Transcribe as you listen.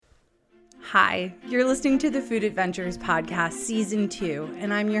Hi, you're listening to the Food Adventures Podcast Season 2,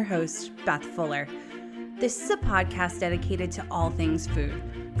 and I'm your host, Beth Fuller. This is a podcast dedicated to all things food,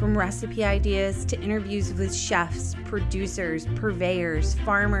 from recipe ideas to interviews with chefs, producers, purveyors,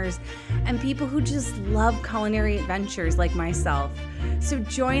 farmers, and people who just love culinary adventures like myself. So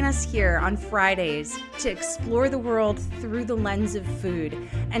join us here on Fridays to explore the world through the lens of food,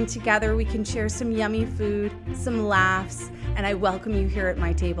 and together we can share some yummy food, some laughs, and I welcome you here at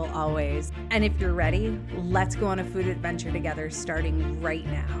my table always. And if you're ready, let's go on a food adventure together starting right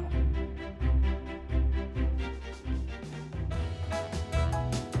now.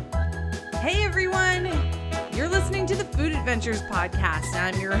 Hey everyone, you're listening to the Food Adventures Podcast.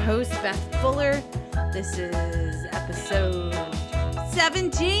 I'm your host, Beth Fuller. This is episode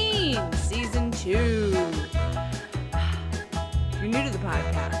 17, season 2. You're new to the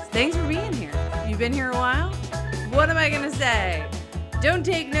podcast. Thanks for being here. You've been here a while? What am I going to say? Don't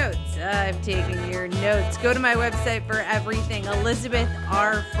take notes. I've taken your notes. Go to my website for everything,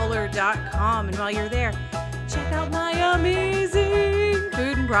 ElizabethRFuller.com. And while you're there, check out my amazing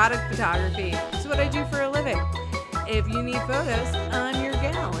food and product photography. It's what I do for a living. If you need photos, I'm your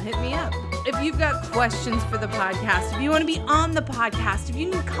gal. Hit me up. If you've got questions for the podcast, if you want to be on the podcast, if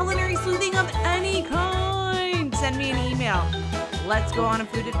you need culinary sleuthing of any kind, send me an email. Let's go on a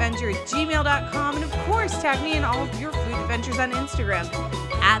food adventure at gmail.com. And of course, tag me in all of your food adventures on Instagram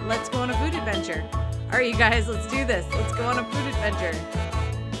at Let's Go on a Food Adventure. All right, you guys, let's do this. Let's go on a food adventure.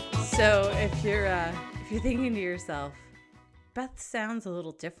 So if you're thinking to yourself, Beth sounds a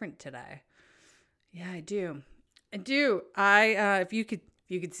little different today. Yeah, I do. If you could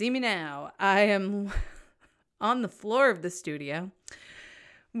see me now, I am on the floor of the studio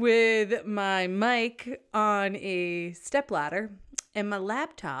with my mic on a stepladder and my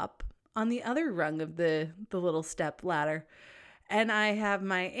laptop on the other rung of the little step ladder. And I have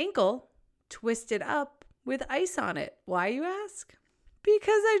my ankle twisted up with ice on it. Why, you ask?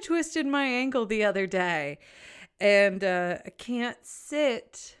 Because I twisted my ankle the other day and I can't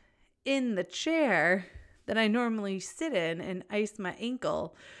sit in the chair that I normally sit in and ice my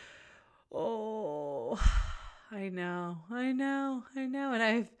ankle. Oh, I know. And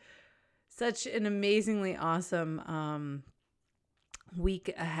I have such an amazingly awesome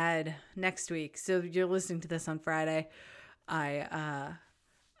week ahead next week. So you're listening to this on Friday. I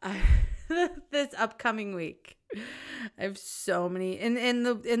this upcoming week, I have so many, in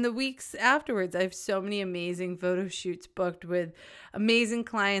the weeks afterwards, I have so many amazing photo shoots booked with amazing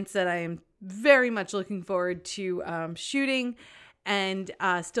clients that I am very much looking forward to shooting, and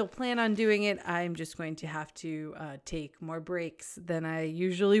still plan on doing it. I'm just going to have to take more breaks than I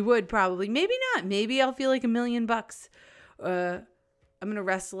usually would, probably. Maybe not. Maybe I'll feel like $1 million. I'm going to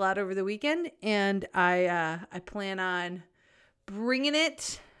rest a lot over the weekend, and I plan on bringing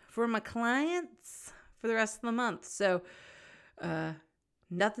it for my clients for the rest of the month. So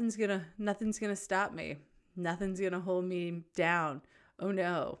nothing's gonna stop me. Nothing's gonna hold me down. Oh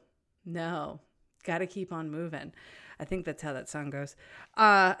no. Gotta keep on moving. I think that's how that song goes.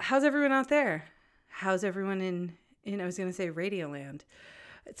 How's everyone out there? How's everyone in I was gonna say Radio Land.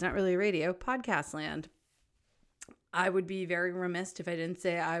 It's not really radio, podcast land. I would be very remiss if I didn't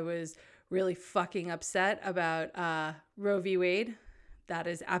say I was really fucking upset about Roe v. Wade. That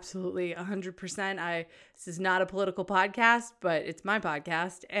is absolutely 100%. This is not a political podcast, but it's my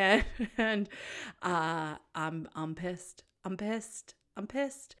podcast, and I'm pissed. I'm pissed.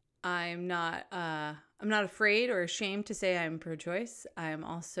 I'm not afraid or ashamed to say I'm pro-choice. I'm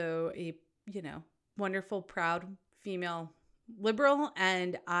also a wonderful, proud female liberal,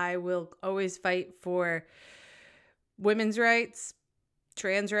 and I will always fight for women's rights,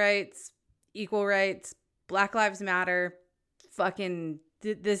 trans rights, equal rights, Black Lives Matter. Fucking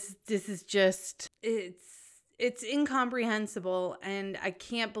this is just it's incomprehensible, and I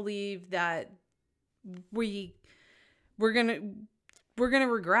can't believe that we're gonna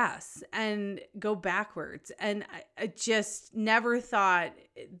regress and go backwards. And I just never thought,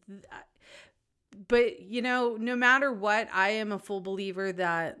 but no matter what, I am a full believer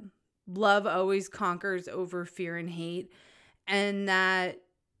that love always conquers over fear and hate, and that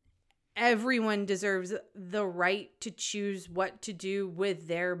everyone deserves the right to choose what to do with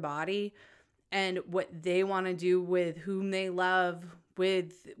their body and what they want to do with whom they love,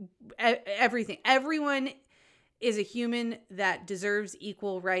 with everything. Everyone is a human that deserves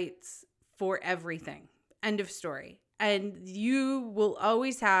equal rights for everything. End of story. And you will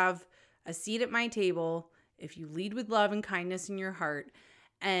always have a seat at my table if you lead with love and kindness in your heart.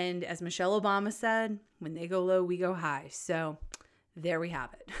 And as Michelle Obama said, when they go low, we go high. So there we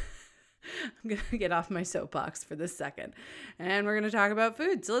have it. I'm going to get off my soapbox for this second. And we're going to talk about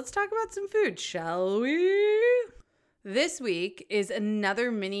food. So let's talk about some food, shall we? This week is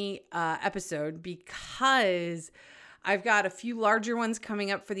another mini episode because I've got a few larger ones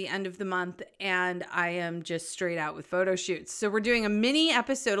coming up for the end of the month, and I am just straight out with photo shoots. So we're doing a mini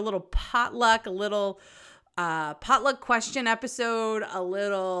episode, a little potluck, a little potluck question episode, a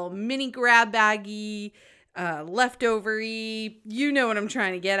little mini grab baggy, leftovery, you know what I'm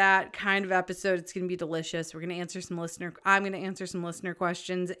trying to get at, kind of episode. It's going to be delicious. I'm going to answer some listener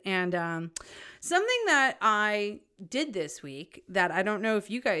questions. And something that I did this week that I don't know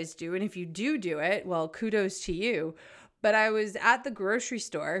if you guys do, and if you do it, well, kudos to you. But I was at the grocery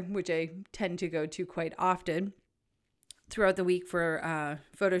store, which I tend to go to quite often throughout the week for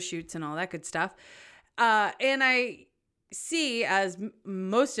photo shoots and all that good stuff. And I see, as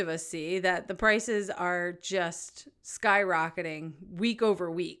most of us see, that the prices are just skyrocketing week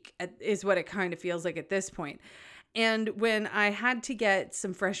over week, is what it kind of feels like at this point. And when I had to get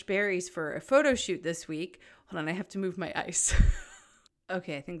some fresh berries for a photo shoot this week, hold on, I have to move my ice.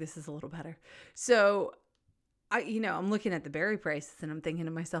 Okay, I think this is a little better. So I'm looking at the berry prices and I'm thinking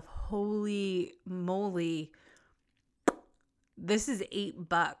to myself, holy moly, this is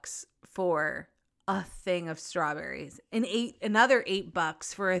 $8 for a thing of strawberries and another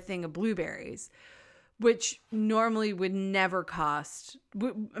 $8 for a thing of blueberries, which normally would never cost.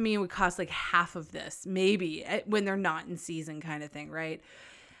 I mean, it would cost like half of this, maybe, when they're not in season, kind of thing, right?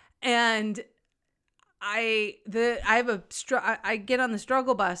 And I get on the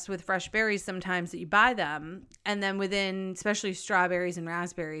struggle bus with fresh berries sometimes that you buy them, and then within, especially strawberries and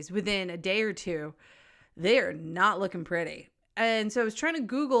raspberries, within a day or two, they are not looking pretty. And so I was trying to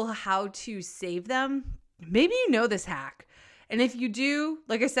Google how to save them. Maybe you know this hack. And if you do,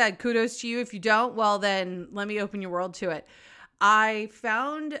 like I said, kudos to you. If you don't, well, then let me open your world to it. I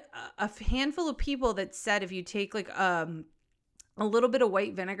found a handful of people that said if you take like a little bit of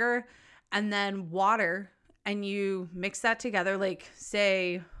white vinegar and then water and you mix that together, like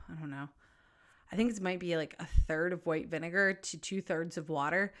say, I don't know, I think it might be like a third of white vinegar to 2/3 of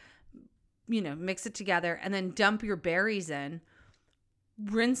water. Mix it together and then dump your berries in,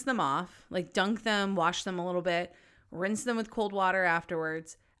 rinse them off, like dunk them, wash them a little bit, rinse them with cold water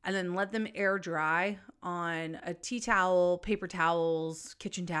afterwards, and then let them air dry on a tea towel, paper towels,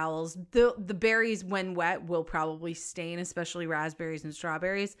 kitchen towels. The berries, when wet, will probably stain, especially raspberries and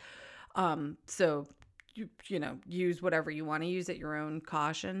strawberries. So, use whatever you want to use at your own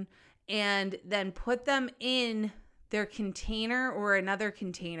caution, and then put them in their container or another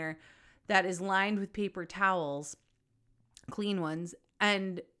container that is lined with paper towels, clean ones,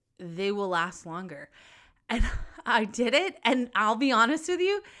 and they will last longer. And I did it, and I'll be honest with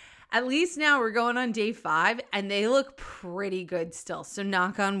you, at least now we're going on day 5, and they look pretty good still. So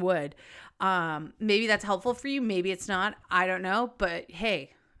knock on wood. Maybe that's helpful for you. Maybe it's not. I don't know. But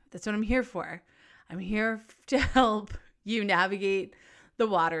hey, that's what I'm here for. I'm here to help you navigate the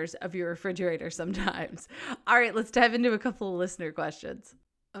waters of your refrigerator sometimes. All right, let's dive into a couple of listener questions.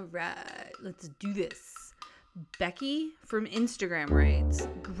 All right, let's do this. Becky from Instagram writes,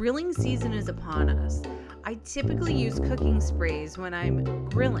 grilling season is upon us. I typically use cooking sprays when I'm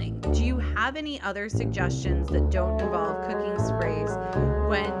grilling. Do you have any other suggestions that don't involve cooking sprays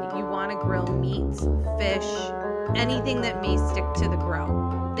when you want to grill meats, fish, anything that may stick to the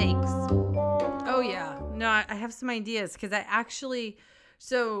grill? Thanks. Oh yeah, no, I have some ideas because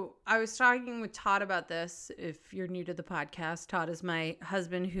So I was talking with Todd about this. If you're new to the podcast, Todd is my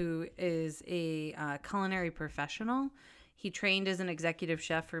husband who is a culinary professional. He trained as an executive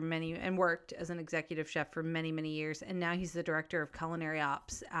chef and worked as an executive chef for many, many years. And now he's the director of culinary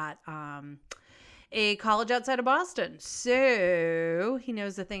ops at a college outside of Boston. So he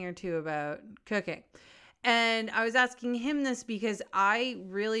knows a thing or two about cooking. And I was asking him this because I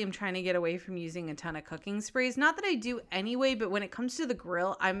really am trying to get away from using a ton of cooking sprays. Not that I do anyway, but when it comes to the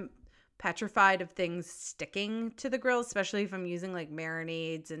grill, I'm petrified of things sticking to the grill, especially if I'm using like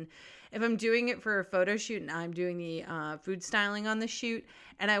marinades. And if I'm doing it for a photo shoot and I'm doing the food styling on the shoot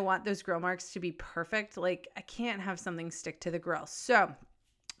and I want those grill marks to be perfect, like I can't have something stick to the grill. So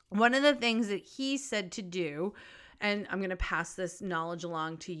one of the things that he said to do, and I'm going to pass this knowledge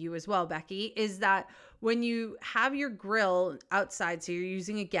along to you as well, Becky, is that when you have your grill outside, so you're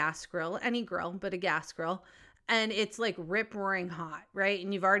using a gas grill, any grill, but a gas grill, and it's like rip roaring hot, right?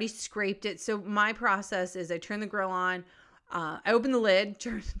 And you've already scraped it. So my process is I turn the grill on, I open the lid,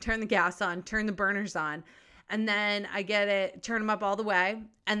 turn the gas on, turn the burners on, and then I turn them up all the way,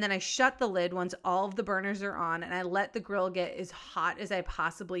 and then I shut the lid once all of the burners are on, and I let the grill get as hot as I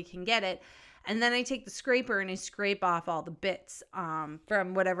possibly can get it. And then I take the scraper and I scrape off all the bits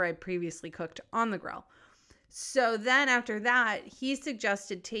from whatever I previously cooked on the grill. So then after that, he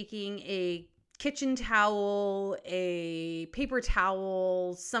suggested taking a kitchen towel, a paper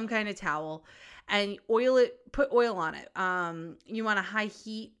towel, some kind of towel, and put oil on it. You want a high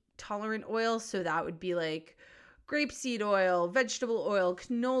heat tolerant oil. So that would be like grapeseed oil, vegetable oil,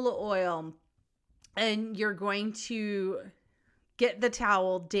 canola oil. And you're going to get the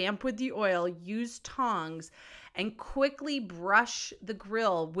towel damp with the oil, use tongs, and quickly brush the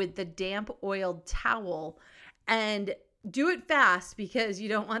grill with the damp oiled towel. And do it fast because you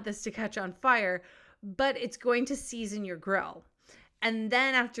don't want this to catch on fire, but it's going to season your grill. And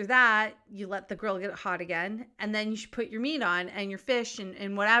then after that, you let the grill get hot again, and then you should put your meat on and your fish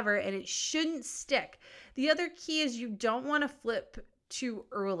and whatever, and it shouldn't stick. The other key is you don't want to flip too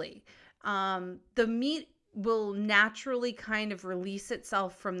early. The meat will naturally kind of release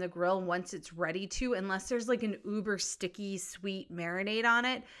itself from the grill once it's ready to, unless there's like an uber sticky sweet marinade on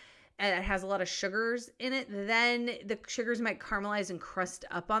it and it has a lot of sugars in it, then the sugars might caramelize and crust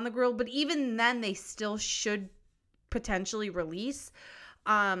up on the grill. But even then, they still should potentially release.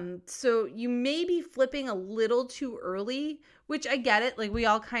 So you may be flipping a little too early, which I get it. Like, we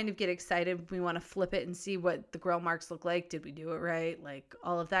all kind of get excited. We want to flip it and see what the grill marks look like. Did we do it right? Like,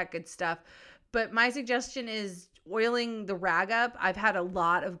 all of that good stuff. But my suggestion is oiling the rag up. I've had a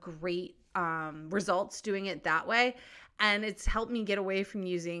lot of great results doing it that way. And it's helped me get away from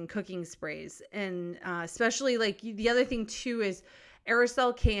using cooking sprays. And especially, like, the other thing too is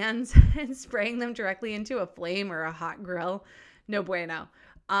aerosol cans and spraying them directly into a flame or a hot grill. No bueno.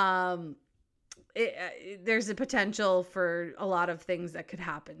 There's a potential for a lot of things that could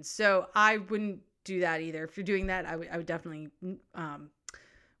happen. So I wouldn't do that either. If you're doing that, I would definitely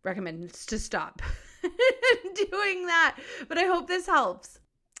recommend to stop doing that. But I hope this helps.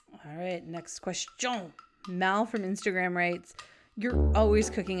 All right, next question. Mal from Instagram writes, "You're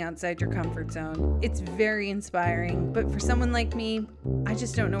always cooking outside your comfort zone. It's very inspiring, but for someone like me, I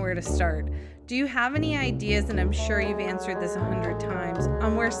just don't know where to start. Do you have any ideas, and I'm sure you've answered this 100 times,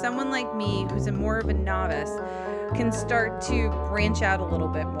 on where someone like me, who's more of a novice, can start to branch out a little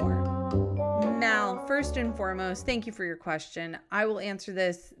bit more?" Mal, first and foremost, thank you for your question. I will answer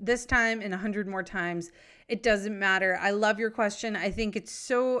this time and 100 more times. It doesn't matter. I love your question. I think it's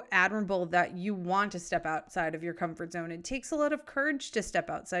so admirable that you want to step outside of your comfort zone. It takes a lot of courage to step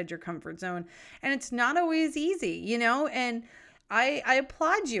outside your comfort zone, and it's not always easy, you know, and I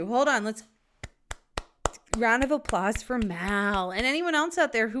applaud you. Hold on. Let's round of applause for Mal and anyone else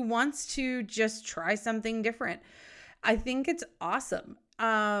out there who wants to just try something different. I think it's awesome.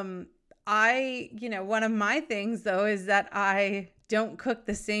 One of my things though is that I don't cook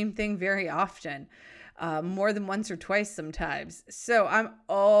the same thing very often, more than once or twice sometimes. So I'm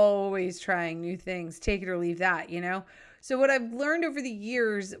always trying new things, take it or leave that, you know? So what I've learned over the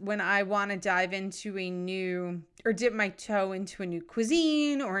years when I want to dive into a new or dip my toe into a new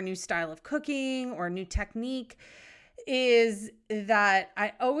cuisine or a new style of cooking or a new technique is that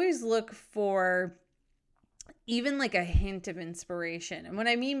I always look for even like a hint of inspiration. And what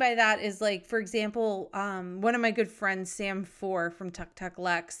I mean by that is, like, for example, one of my good friends, Sam Four from Tuk Tuk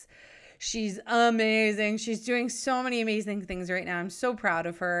Lex, she's amazing. She's doing so many amazing things right now. I'm so proud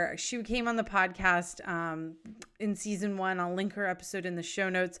of her. She came on the podcast in season 1. I'll link her episode in the show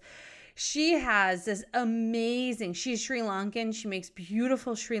notes. She has this amazing, she's Sri Lankan. She makes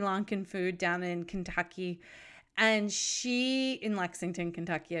beautiful Sri Lankan food down in Kentucky. And in Lexington,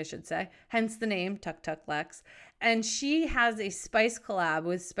 Kentucky, I should say, hence the name Tuk Tuk Lex. And she has a spice collab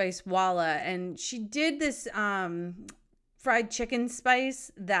with Spice Walla. And she did this fried chicken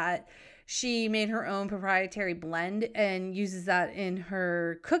spice that she made her own proprietary blend and uses that in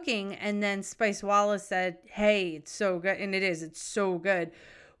her cooking. And then Spice Walla said, "Hey, it's so good." And it's so good.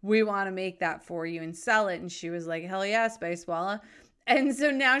 "We want to make that for you and sell it." And she was like, "Hell yeah, Spice Walla." And so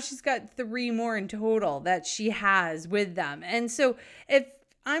now she's got 3 more in total that she has with them. And so if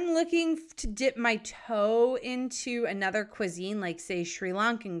I'm looking to dip my toe into another cuisine, like say Sri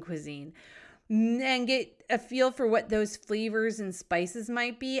Lankan cuisine, and get a feel for what those flavors and spices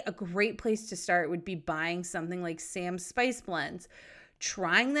might be, a great place to start would be buying something like Sam's Spice Blends.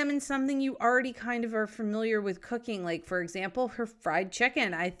 Trying them in something you already kind of are familiar with cooking, like for example, her fried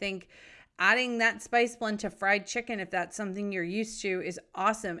chicken. I think adding that spice blend to fried chicken, if that's something you're used to, is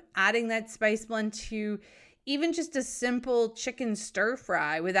awesome. Adding that spice blend to even just a simple chicken stir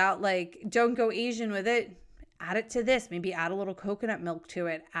fry without, like, don't go Asian with it. Add it to this. Maybe add a little coconut milk to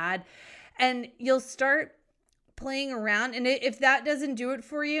it. And you'll start playing around. And if that doesn't do it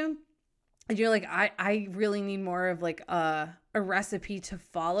for you, and you're like, I really need more of like a recipe to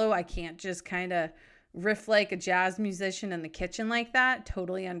follow. I can't just kind of riff like a jazz musician in the kitchen like that.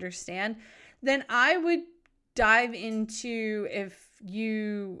 Totally understand. Then I would dive into, if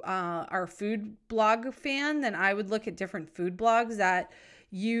you are a food blog fan, then I would look at different food blogs that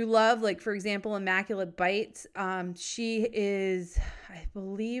you love. Like, for example, Immaculate Bites. She is, I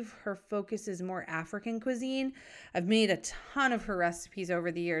believe her focus is more African cuisine. I've made a ton of her recipes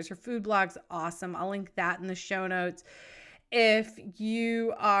over the years. Her food blog's awesome. I'll link that in the show notes. If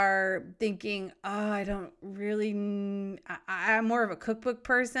you are thinking, oh, I don't really, I'm more of a cookbook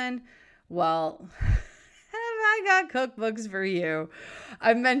person, well, I got cookbooks for you.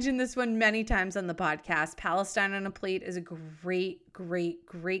 I've mentioned this one many times on the podcast. Palestine on a Plate is a great, great,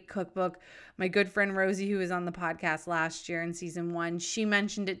 great cookbook. My good friend Rosie, who was on the podcast last year in season 1, she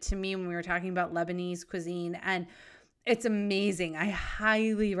mentioned it to me when we were talking about Lebanese cuisine, and it's amazing. I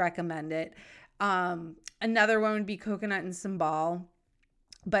highly recommend it. Another one would be Coconut and Sambal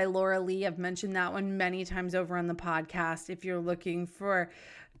by Laura Lee. I've mentioned that one many times over on the podcast. If you're looking for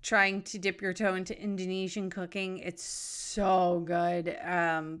trying to dip your toe into Indonesian cooking, it's so good.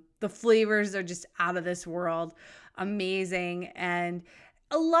 The flavors are just out of this world, amazing. And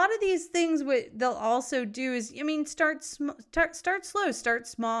a lot of these things, what they'll also do is, start slow, start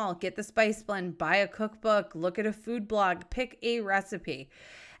small, get the spice blend, buy a cookbook, look at a food blog, pick a recipe.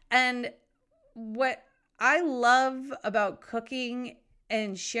 And what I love about cooking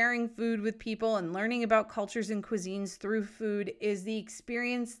and sharing food with people and learning about cultures and cuisines through food is the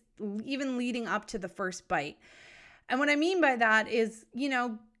experience, even leading up to the first bite. And what I mean by that is,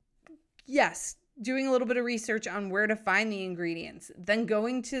 yes, doing a little bit of research on where to find the ingredients, then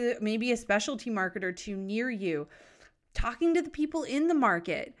going to maybe a specialty market or two near you, talking to the people in the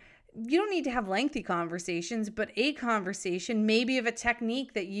market. You don't need to have lengthy conversations, but a conversation maybe of a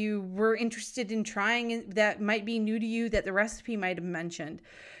technique that you were interested in trying that might be new to you, that the recipe might have mentioned.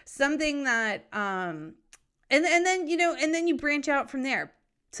 Something that, and then you branch out from there.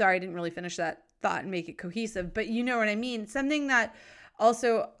 Sorry, I didn't really finish that thought and make it cohesive, but you know what I mean? Something that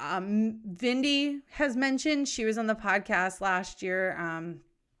also Vindy has mentioned, she was on the podcast last year,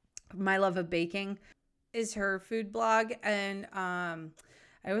 My Love of Baking is her food blog, and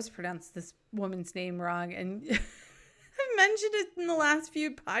I always pronounce this woman's name wrong, and I've mentioned it in the last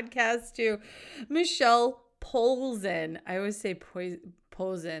few podcasts too. Michelle Polzin. I always say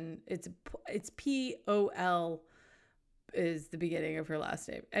Polzin. It's P-O-L is the beginning of her last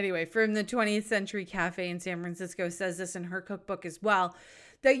name. Anyway, from the 20th Century Cafe in San Francisco, says this in her cookbook as well,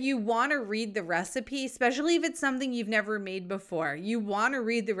 that you want to read the recipe, especially if it's something you've never made before. You want to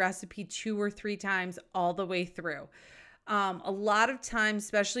read the recipe 2 or 3 times all the way through. A lot of times,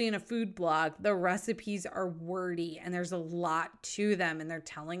 especially in a food blog, the recipes are wordy and there's a lot to them and they're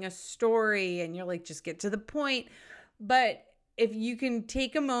telling a story and you're like, just get to the point. But if you can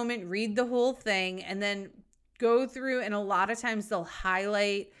take a moment, read the whole thing, and then go through, and a lot of times they'll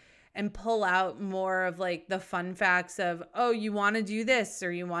highlight and pull out more of like the fun facts of, oh, you want to do this,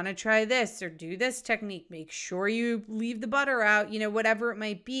 or you want to try this, or do this technique. Make sure you leave the butter out, whatever it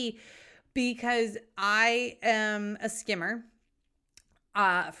might be. Because I am a skimmer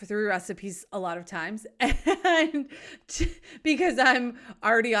through recipes a lot of times, and because I'm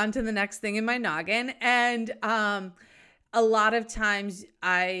already on to the next thing in my noggin. And a lot of times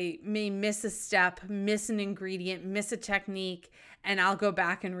I may miss a step, miss an ingredient, miss a technique, and I'll go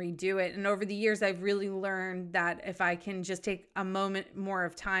back and redo it. And over the years, I've really learned that if I can just take a moment more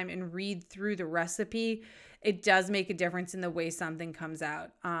of time and read through the recipe, it does make a difference in the way something comes out,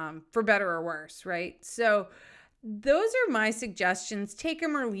 for better or worse, right? So those are my suggestions. Take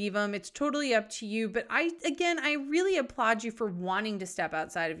them or leave them. It's totally up to you. But I really applaud you for wanting to step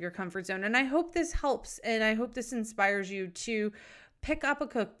outside of your comfort zone. And I hope this helps. And I hope this inspires you to pick up a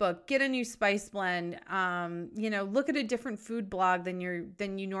cookbook, get a new spice blend, look at a different food blog than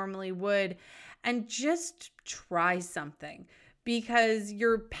you normally would, and just try something. Because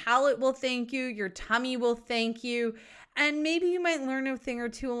your palate will thank you, your tummy will thank you, and maybe you might learn a thing or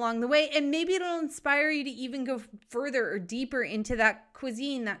two along the way, and maybe it'll inspire you to even go further or deeper into that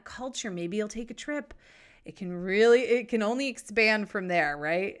cuisine, that culture. Maybe you'll take a trip. It can only expand from there,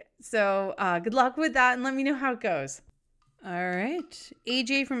 right? So good luck with that, and let me know how it goes. All right.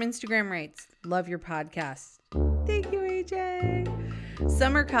 AJ from Instagram writes, love your podcast. Thank you, AJ.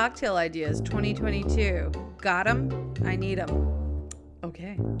 Summer cocktail ideas 2022. Got them? I need them.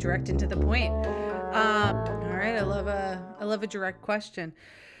 Okay, direct and to the point. All right, I love a direct question.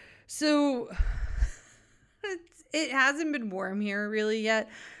 So it hasn't been warm here really yet,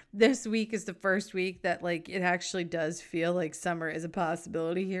 this week is the first week that like it actually does feel like summer is a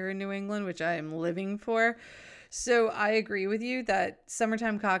possibility here in New England, which I am living for. So I agree with you that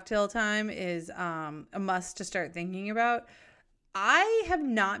summertime cocktail time is a must to start thinking about. I have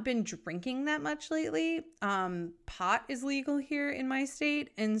not been drinking that much lately. Pot is legal here in my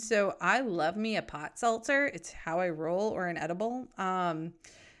state, and so I love me a pot seltzer. It's how I roll, or an edible.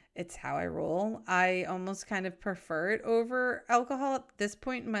 It's how I roll. I almost kind of prefer it over alcohol at this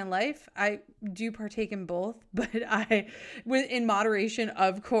point in my life. I do partake in both, but in moderation,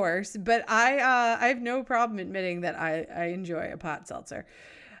 of course. But I have no problem admitting that I enjoy a pot seltzer.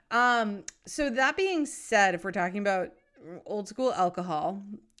 So that being said, if we're talking about old school alcohol,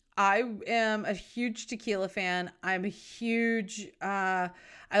 I am a huge tequila fan. I'm a huge, I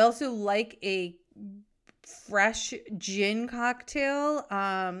also like a fresh gin cocktail.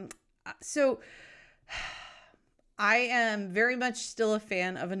 So I am very much still a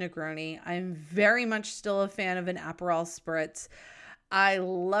fan of a Negroni. I'm very much still a fan of an Aperol Spritz. I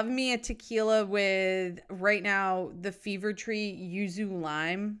love me a tequila with, right now, the Fever Tree Yuzu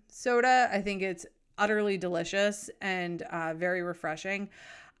Lime soda. I think it's utterly delicious and very refreshing.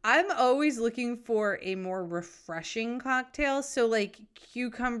 I'm always looking for a more refreshing cocktail. So like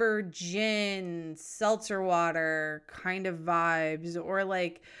cucumber gin, seltzer water kind of vibes. Or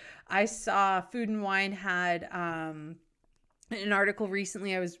like I saw Food and Wine had an article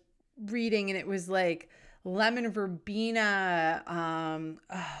recently I was reading, and it was like lemon verbena,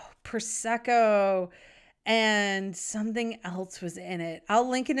 Prosecco, and something else was in it. I'll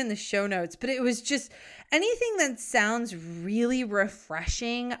link it in the show notes, but it was just anything that sounds really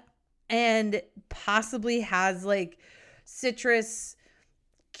refreshing and possibly has like citrus,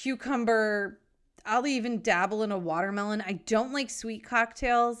 cucumber. I'll even dabble in a watermelon. I don't like sweet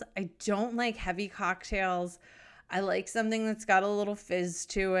cocktails. I don't like heavy cocktails. I like something that's got a little fizz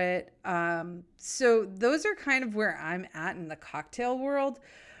to it. So those are kind of where I'm at in the cocktail world.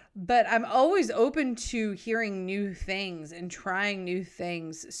 But I'm always open to hearing new things and trying new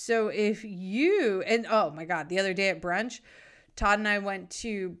things. So if you, and oh my God, the other day at brunch, Todd and I went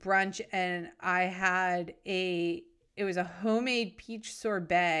to brunch, and it was a homemade peach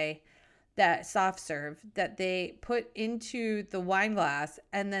sorbet, that soft serve that they put into the wine glass,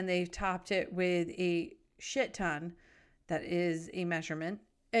 and then they topped it with a shit ton, that is a measurement,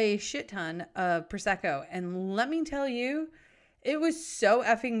 a shit ton of Prosecco. And let me tell you, it was so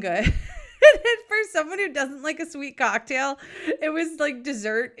effing good. For someone who doesn't like a sweet cocktail, it was like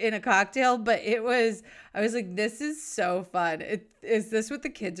dessert in a cocktail, but I was like, this is so fun. Is this what the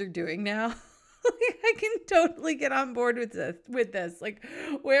kids are doing now? I can totally get on board with this. Like,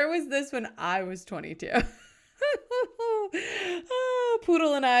 where was this when I was 22?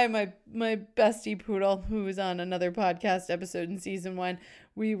 Poodle and I, my bestie Poodle, who was on another podcast episode in season 1,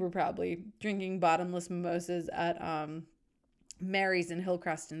 we were probably drinking bottomless mimosas at Mary's in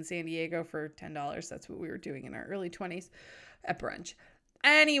Hillcrest in San Diego for $10. That's what we were doing in our early 20s at brunch.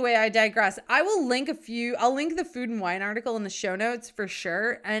 Anyway, I digress. I'll link the Food and Wine article in the show notes for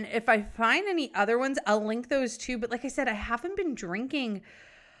sure. And if I find any other ones, I'll link those too. But like I said, I haven't been drinking,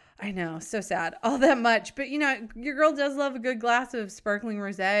 I know, so sad, all that much. But you know, your girl does love a good glass of sparkling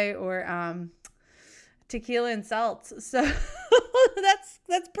rosé or tequila and salts. So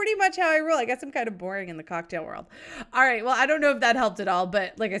that's pretty much how I roll. I guess I'm kind of boring in the cocktail world. All right. Well, I don't know if that helped at all,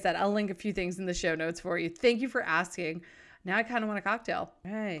 but like I said, I'll link a few things in the show notes for you. Thank you for asking. Now I kind of want a cocktail.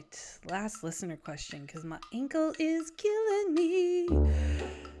 All right. Last listener question, because my ankle is killing me.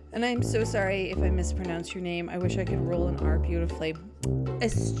 And I'm so sorry if I mispronounce your name. I wish I could roll an R beautifully.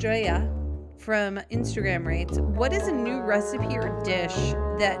 Estrella from Instagram writes, what is a new recipe or dish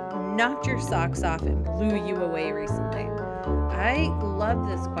that knocked your socks off and blew you away recently? I love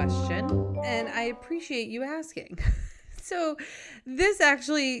this question, and I appreciate you asking. So this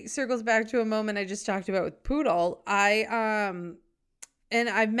actually circles back to a moment I just talked about with Poodle. And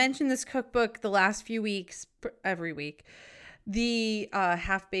I've mentioned this cookbook the last few weeks, every week. The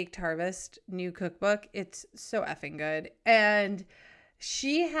Half-Baked Harvest new cookbook. It's so effing good. And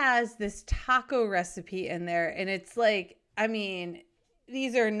she has this taco recipe in there, and it's like, I mean,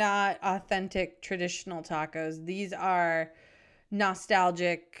 these are not authentic traditional tacos. These are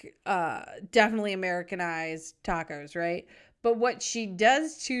nostalgic, definitely Americanized tacos, right? But what she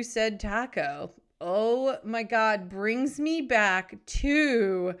does to said taco, oh my God, brings me back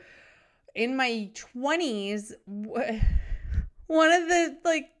to in my 20s, one of the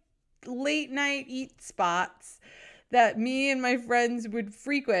like late night eat spots that me and my friends would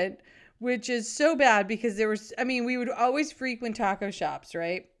frequent, which is so bad because we would always frequent taco shops,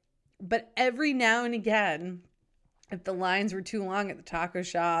 right? But every now and again, if the lines were too long at the taco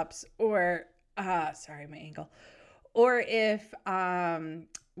shops, or sorry, my ankle, or if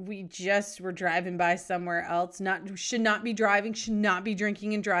we just were driving by somewhere else, should not be driving, should not be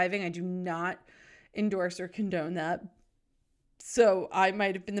drinking and driving. I do not endorse or condone that. So I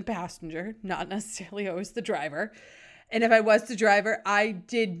might have been the passenger, not necessarily always the driver. And if I was the driver, I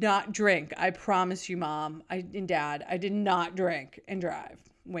did not drink. I promise you, Mom and Dad, I did not drink and drive.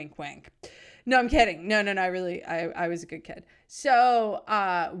 Wink, wink. No, I'm kidding. No, I was a good kid. So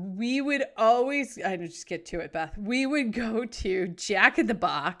we would always, I just get to it, Beth. We would go to Jack in the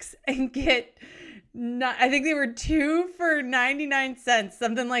Box and get, I think they were 2 for 99 cents,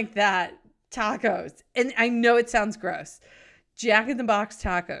 something like that, tacos. And I know it sounds gross. Jack in the Box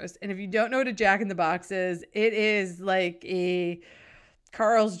tacos. And if you don't know what a Jack in the Box is, it is like a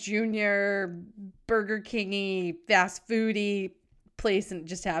Carl's Jr., Burger King-y, fast foody place, and it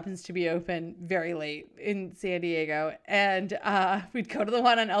just happens to be open very late in San Diego. And we'd go to the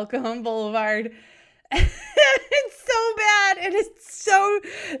one on El Cajon Boulevard. It's so bad.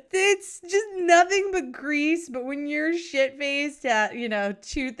 It's just nothing but grease. But when you're shit-faced at,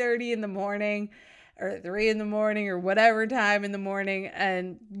 2:30 in the morning, or 3 in the morning, or whatever time in the morning,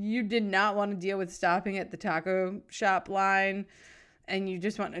 and you did not want to deal with stopping at the taco shop line, and you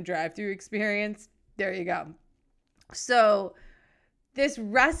just want a drive-through experience, there you go. So this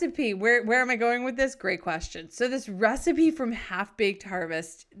recipe, where am I going with this? Great question. So this recipe from Half Baked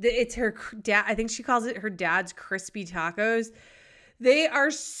Harvest, it's her dad, I think she calls it her dad's crispy tacos. They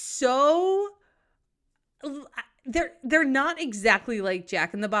are so... They're not exactly like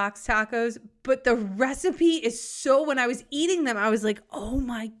Jack in the Box tacos, but the recipe is so, when I was eating them, I was like, oh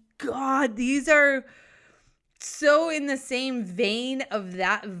my God, these are so in the same vein of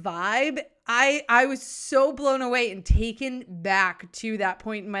that vibe. I was so blown away and taken back to that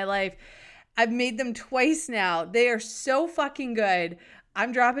point in my life. I've made them twice now. They are so fucking good.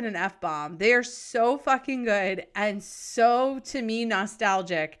 I'm dropping an F-bomb. They are so fucking good and so, to me,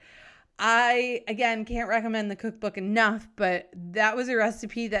 nostalgic. I, again, can't recommend the cookbook enough, but that was a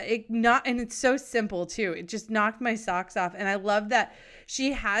recipe that and it's so simple too. It just knocked my socks off. And I love that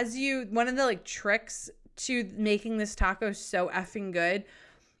she has you, one of the tricks to making this taco so effing good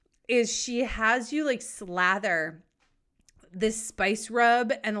is she has you slather this spice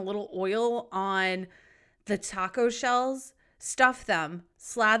rub and a little oil on the taco shells, stuff them,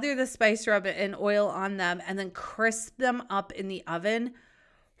 slather the spice rub and oil on them, and then crisp them up in the oven.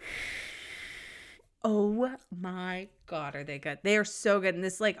 Oh my God, are they good? They are so good. And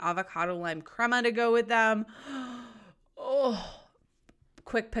this avocado lime crema to go with them. Oh,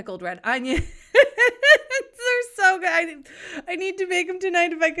 quick pickled red onion. They're so good. I need to make them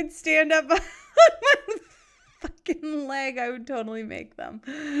tonight. If I could stand up on my fucking leg, I would totally make them.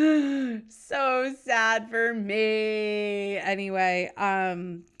 So sad for me. Anyway,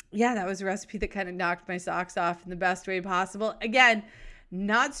 yeah, that was a recipe that kind of knocked my socks off in the best way possible. Again,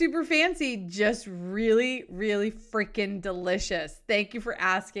 not super fancy, just really, really freaking delicious. Thank you for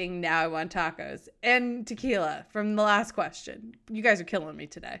asking. Now I want tacos and tequila from the last question. You guys are killing me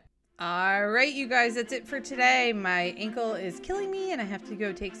today. All right, you guys, that's it for today. My ankle is killing me and I have to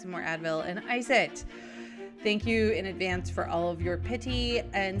go take some more Advil and ice it. Thank you in advance for all of your pity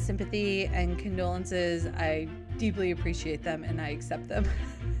and sympathy and condolences. I deeply appreciate them and I accept them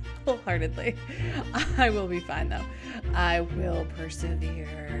wholeheartedly. I will be fine though. I will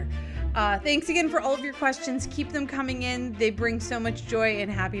persevere. Thanks again for all of your questions. Keep them coming in. They bring so much joy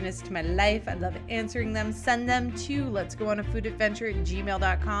and happiness to my life. I love answering them. Send them to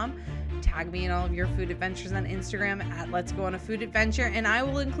letsgoonafoodadventure@gmail.com. Tag me in all of your food adventures on Instagram @letsgoonafoodadventure, and I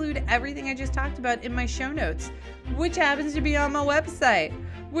will include everything I just talked about in my show notes, which happens to be on my website,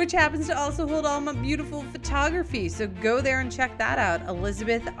 which happens to also hold all my beautiful photography. So go there and check that out,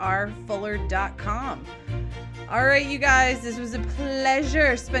 ElizabethRFuller.com. All right, you guys, this was a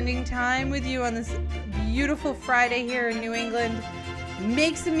pleasure spending time with you on this beautiful Friday here in New England.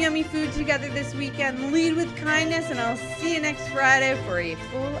 Make some yummy food together this weekend. Lead with kindness, and I'll see you next Friday for a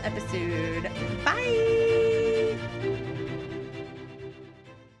full episode. Bye!